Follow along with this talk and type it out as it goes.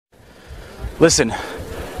Listen,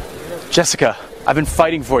 Jessica, I've been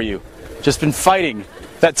fighting for you. Just been fighting.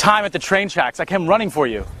 That time at the train tracks, I came running for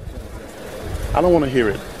you. I don't want to hear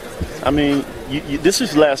it. I mean, this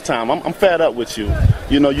is last time. I'm fed up with you.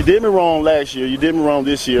 You know, you did me wrong last year. You did me wrong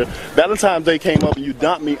this year. Valentine's Day came up and you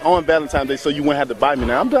dumped me on Valentine's Day so you wouldn't have to buy me.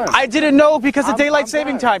 Now I'm done. I didn't know because of daylight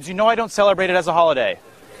saving times. You know I don't celebrate it as a holiday.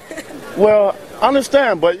 Well, I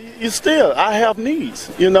understand, but you still, I have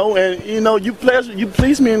needs, you know, and you know, you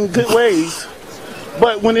please me in good ways.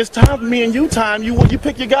 But when it's time for me and you time, you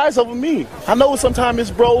pick your guys over me. I know sometimes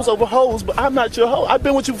it's bros over hoes, but I'm not your hoe. I've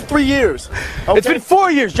been with you for 3 years. Okay? It's been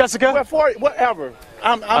 4 years, Jessica. Well, whatever.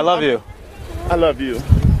 I love you. I love you.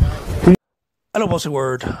 Hello, Bossy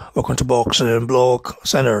Word. Welcome to Boxing Blog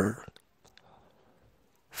Center.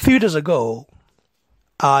 A few days ago,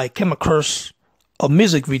 I came across a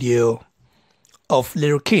music video of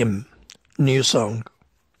Lil Kim new song,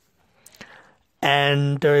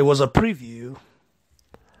 and it was a preview.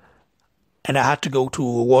 And I had to go to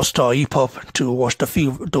Watchstar Hip Hop to watch the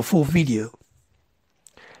full video.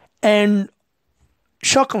 And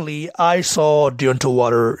shockingly, I saw Deontay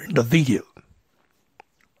Water in the video.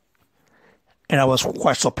 And I was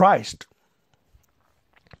quite surprised.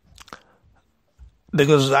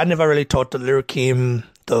 Because I never really thought that Lil Kim,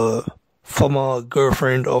 the former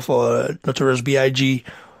girlfriend of Notorious B.I.G.,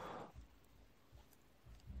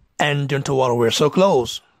 and Deontay Water were so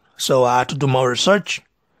close. So I had to do more research.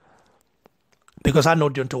 Because I know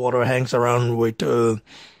Deontay Water hangs around with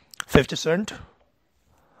 50 Cent.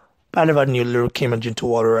 But I never knew Lil Kim and Deontay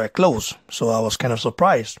Water are close. So I was kind of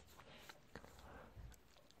surprised.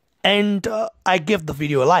 And I gave the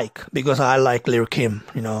video a like. Because I like Lil Kim,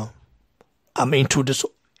 you know. I'm into this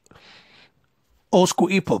old school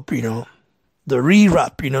hip hop, you know. The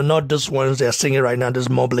re-rap, you know. Not those ones they're singing right now. This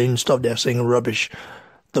mumbling stuff they're singing rubbish.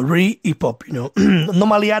 The re-hip hop, you know.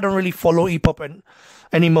 Normally I don't really follow hip hop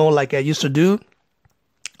anymore like I used to do.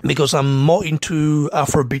 Because I'm more into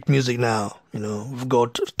Afrobeat music now. You know, we've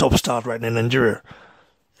got top stars right now in Nigeria.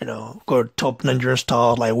 You know, we've got top Nigerian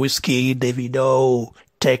stars like Whiskey, Davido,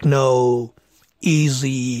 Techno,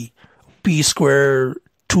 Easy, P Square,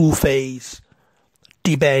 Two Face,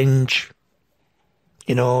 D-Bench,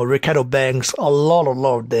 you know, Ricardo Banks, a lot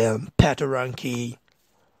of them, Patoranki,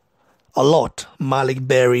 a lot, Malik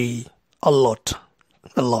Berry, a lot.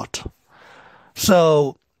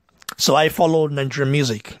 So I follow Nigerian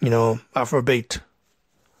music, you know, Afrobeat.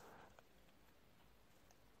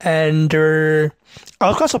 And I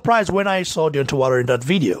was quite surprised when I saw Deontay Water in that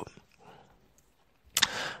video.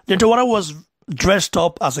 Deontay Water was dressed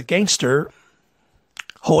up as a gangster,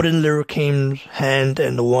 holding Lil Kim's hand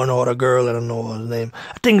and the one other girl, I don't know her name.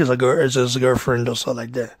 I think it's a girl, it's his girlfriend or something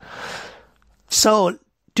like that. So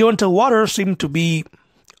Deontay Water seemed to be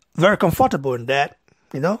very comfortable in that,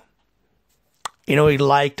 you know. You know, he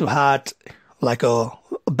liked to act like a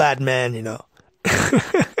bad man, you know.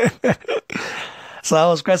 So I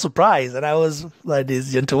was quite surprised, and I was like,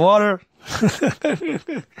 this Deontay Water.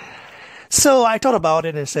 So I thought about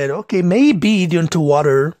it and said, okay, maybe Deontay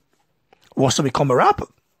Water wants to become a rapper.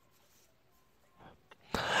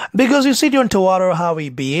 Because you see Deontay Water, how he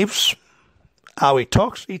behaves, how he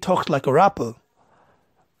talks like a rapper.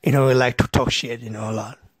 You know, he like to talk shit, you know, a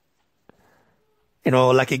lot. You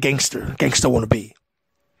know, like a gangster wannabe.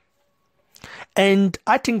 And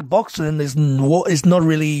I think boxing is not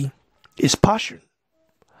really his passion.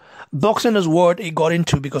 Boxing is what he got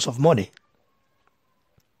into because of money.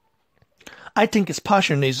 I think his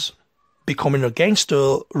passion is becoming a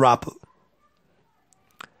gangster rapper.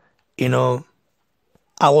 You know,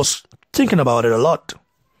 I was thinking about it a lot.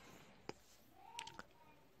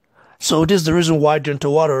 So this is the reason why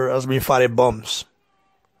Deontay Water has been fighting bums.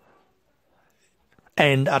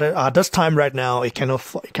 And at this time right now, he cannot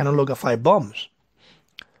look at fight bums.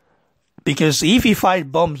 Because if he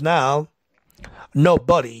fight bums now,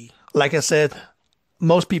 nobody, like I said,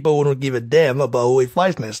 most people wouldn't give a damn about who he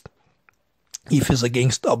fights next. If he's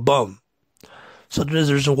against a bum. So there's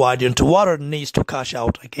the reason why Deontay Water needs to cash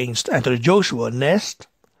out against Anthony Joshua next,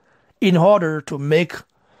 in order to make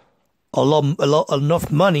enough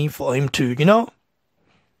money for him to, you know,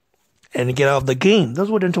 and get out of the game. That's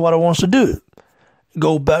what Deontay Water wants to do.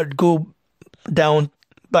 Go back down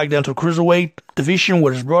to cruiserweight division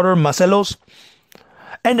with his brother Marcelos,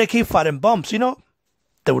 and they keep fighting bumps. You know,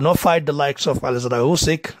 they will not fight the likes of Alexander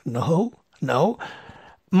Usyk. No.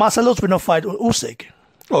 Marcelos will not fight Usyk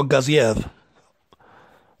or Gaziev.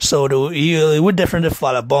 So he would definitely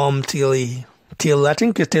fight a bum till his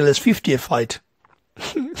 50th fight.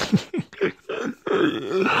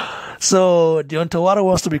 So Deontay Water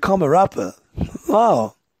wants to become a rapper.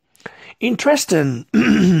 Wow. Interesting.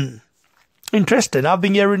 Interesting. I've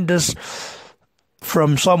been hearing this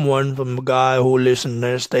from a guy who lives in the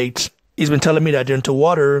United States. He's been telling me that Deontay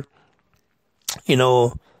Wilder, he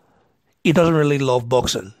doesn't really love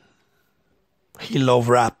boxing. He loves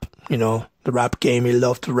rap, the rap game. He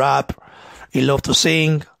loves to rap. He loves to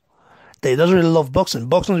sing. He doesn't really love boxing.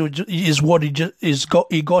 Boxing is what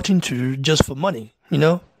he got into just for money,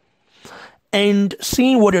 And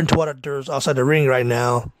seeing what Deontay Wilder does outside the ring right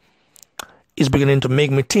now is beginning to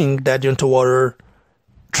make me think that Deontay Wilder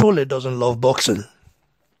truly doesn't love boxing.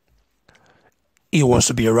 He wants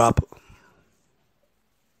to be a rapper.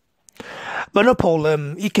 But no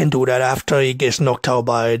problem, he can do that after he gets knocked out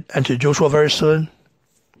by Anthony Joshua very soon.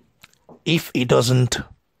 If he doesn't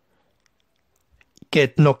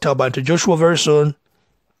get knocked out by Anthony Joshua very soon,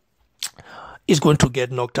 he's going to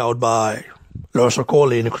get knocked out by Lawrence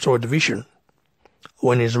Okolie in the cruiserweight division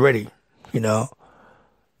when he's ready,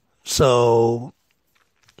 So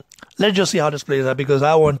let's just see how this plays out, because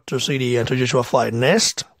I want to see the Anthony Joshua fight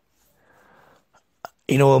next.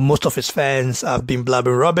 Most of his fans have been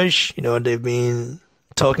blabbing rubbish. They've been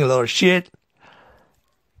talking a lot of shit.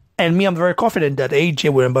 And me, I'm very confident that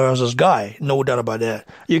AJ will embarrass this guy. No doubt about that.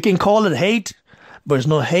 You can call it hate, but it's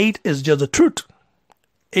not hate. It's just the truth.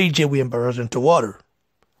 AJ will embarrass Deontay Wilder.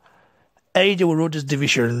 AJ will rule this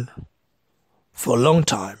division for a long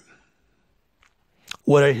time.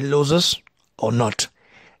 Whether he loses or not,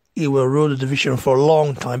 he will rule the division for a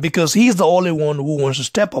long time, because he's the only one who wants to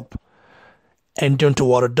step up. And Deontay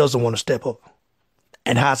Wilder doesn't want to step up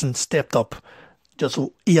and hasn't stepped up.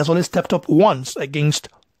 He has only stepped up once against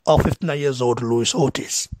a 59 years old Luis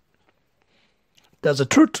Ortiz. That's the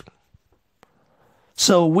truth.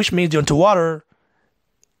 So, which means Deontay Wilder,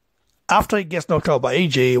 after he gets knocked out by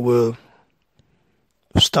AJ, will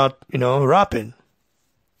start, rapping.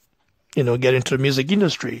 Get into the music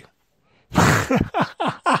industry. That's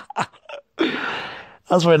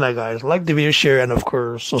very nice, guys. Like the video, share, and of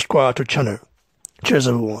course, subscribe to the channel. Cheers,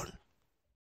 everyone.